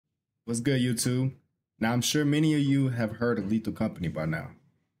What's good, YouTube? Now, I'm sure many of you have heard of Lethal Company by now,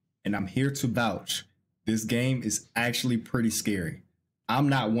 and I'm here to vouch. This game is actually pretty scary. I'm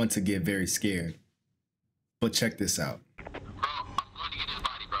not one to get very scared, but check this out. Bro, I'm going to get his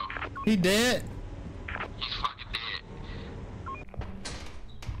body, bro. He dead? He's fucking dead.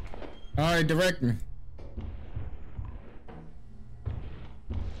 Alright, direct me.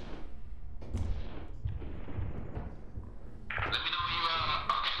 Let me know when you,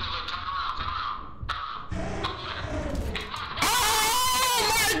 okay, look, turn around. Oh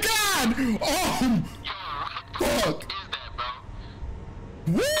my god! Oh! Yo, what Fuck! is that, bro?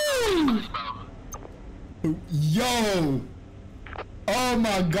 Woo! Bro. Yo! Oh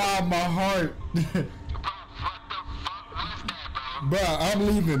my god, my heart. Bro, what the fuck was that, bro? Bruh,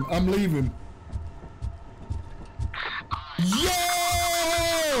 I'm leaving. Yo!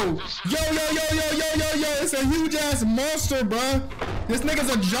 Yo! It's a huge ass monster, bruh. This nigga's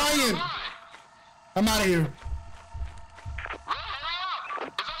a giant. I'm out of here. Bro, hurry up!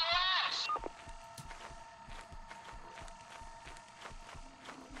 It's on your ass!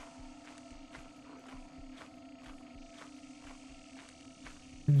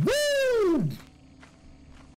 Woo!